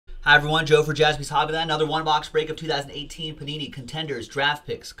Hi everyone, Joe for Jaspys Hobbyland. Another one-box break of 2018 Panini Contenders Draft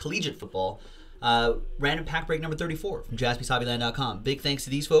Picks Collegiate Football. Random pack break number 34 from JaspysHobbyland.com. Big thanks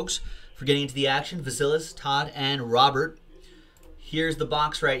to these folks for getting into the action. Vasilis, Todd, and Robert. Here's the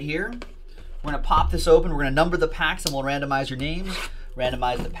box right here. We're going to pop this open. We're going to number the packs and we'll randomize your names,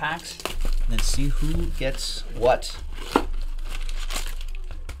 randomize the packs, and then see who gets what.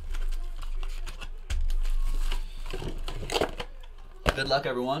 Good luck,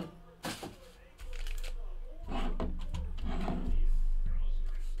 everyone.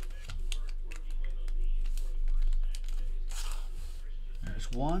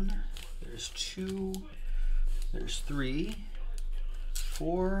 There's one, there's two, there's three,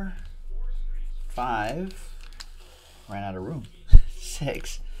 4, 5, ran out of room,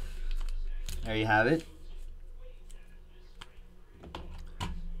 6. There you have it.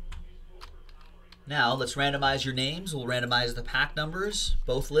 Now, let's randomize your names. We'll randomize the pack numbers,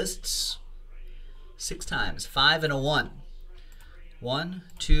 both lists, 6 times. 5 and a 1. 1,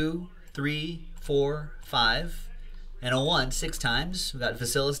 2, 3, 4, 5, and a 1 6 times. We've got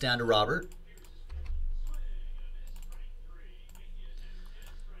Vasilis down to Robert.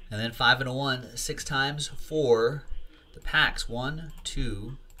 And then 5 and a 1 6 times for the packs. 1,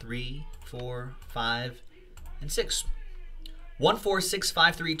 2, 3, 4, 5, and 6. 1, 4, 6,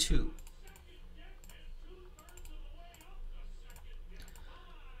 5, 3, 2.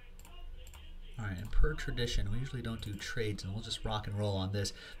 All right, and per tradition, we usually don't do trades, and we'll just rock and roll on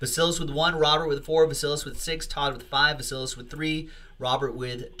this. Vasilis with 1, Robert with 4, Vasilis with 6, Todd with 5, Vasilis with 3, Robert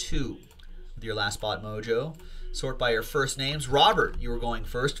with 2. With your last spot mojo. Sort by your first names. Robert, you were going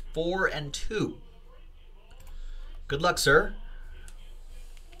first, 4 and 2. Good luck, sir.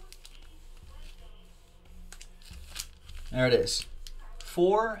 There it is.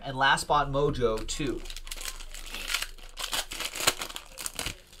 4 and last spot mojo, 2.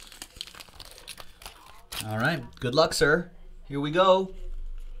 All right, good luck, sir. Here we go.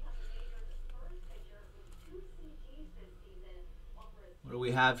 What do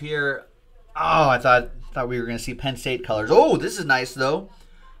we have here? Oh, I thought we were going to see Penn State colors. Oh, this is nice, though.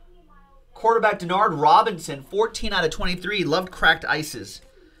 Quarterback Denard Robinson, 14 out of 23. Loved cracked ices.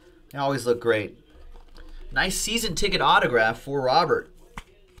 They always look great. Nice season ticket autograph for Robert.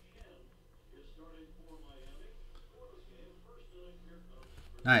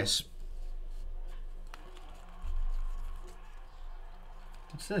 Nice.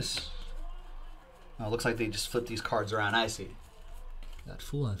 What's this? Oh, it looks like they just flipped these cards around. I see. That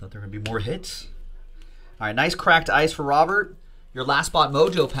fool, I thought there were going to be more hits. All right, nice cracked ice for Robert. Your last spot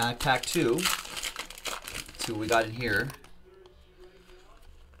mojo pack, pack 2. Let's see what we got in here.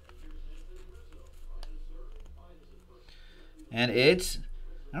 And it's,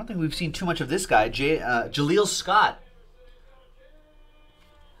 I don't think we've seen too much of this guy, Jaleel Scott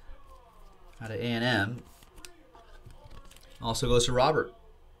out of A&M. Also goes to Robert.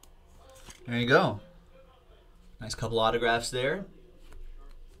 There you go. Nice couple autographs there.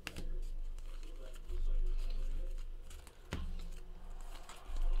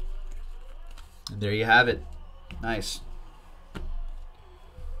 And there you have it. Nice.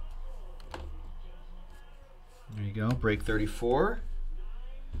 There you go. Break 34.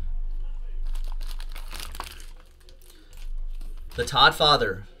 The Todd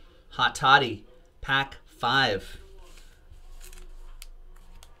Father. Hot Toddy. Pack 5.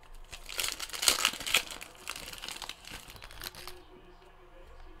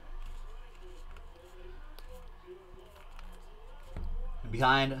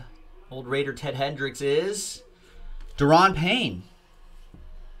 Behind old Raider Ted Hendricks is Daron Payne.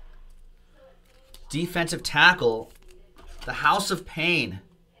 Defensive tackle, the House of Pain.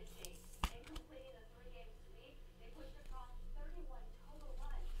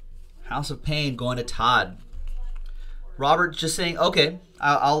 House of Pain going to Todd. Robert just saying, okay,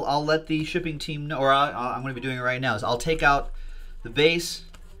 I'll let the shipping team know, or I'm going to be doing it right now. Is I'll take out the base.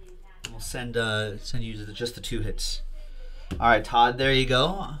 And we'll send you just the 2 hits. All right, Todd, there you go.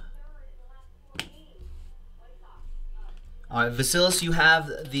 All right, Vasilis, you have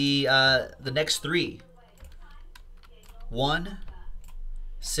the next 3. 1,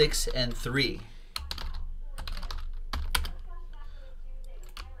 6, and 3.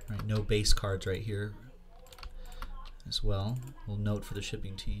 All right, no base cards right here as well. We'll note for the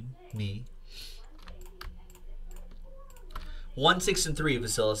shipping team, me. 1, 6, and 3,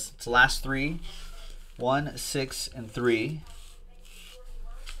 Vasilis. It's the last 3. 1, 6, and 3.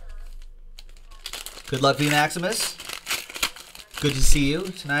 Good luck, V Maximus. Good to see you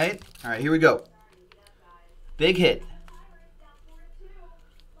tonight. All right, here we go. Big hit.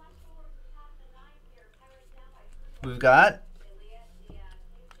 We've got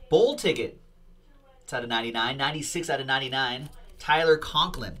Bowl ticket. It's out of 99. 96 out of 99. Tyler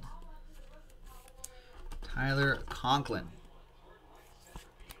Conklin. Tyler Conklin.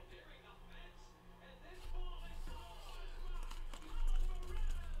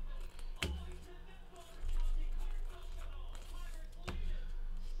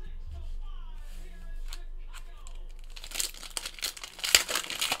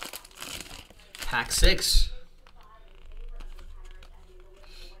 Pack 6.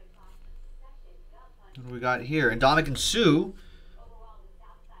 What do we got here? Ndamukong Suh.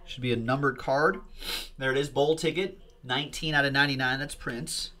 Should be a numbered card. There it is, bowl ticket. 19 out of 99. That's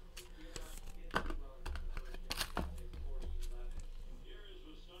Prince.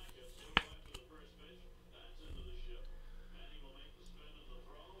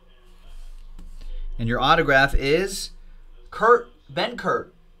 And your autograph is Kurt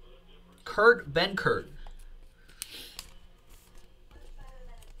Benkert. Kurt Benkert.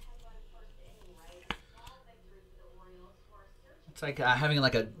 It's like having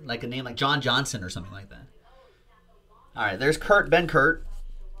like a name like John Johnson or something like that. All right, there's Kurt Benkert.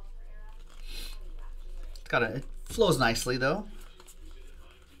 It flows nicely though.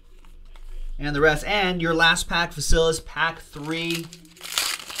 And the rest, and your last pack, Facilis, pack 3.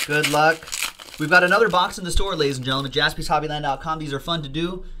 Good luck. We've got another box in the store, ladies and gentlemen. JaspysHobbyland.com. These are fun to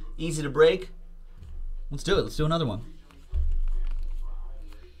do, easy to break. Let's do it. Let's do another one.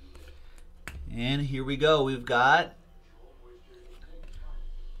 And here we go. We've got,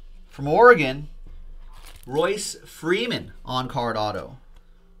 from Oregon, Royce Freeman on card auto.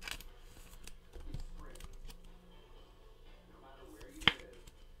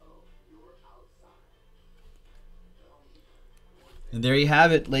 And there you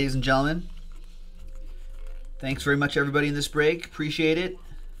have it, ladies and gentlemen. Thanks very much, everybody, in this break. Appreciate it.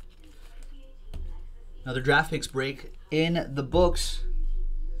 Another draft picks break in the books.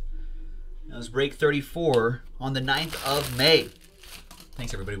 That was break 34 on the 9th of May.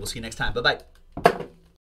 Thanks, everybody. We'll see you next time. Bye-bye.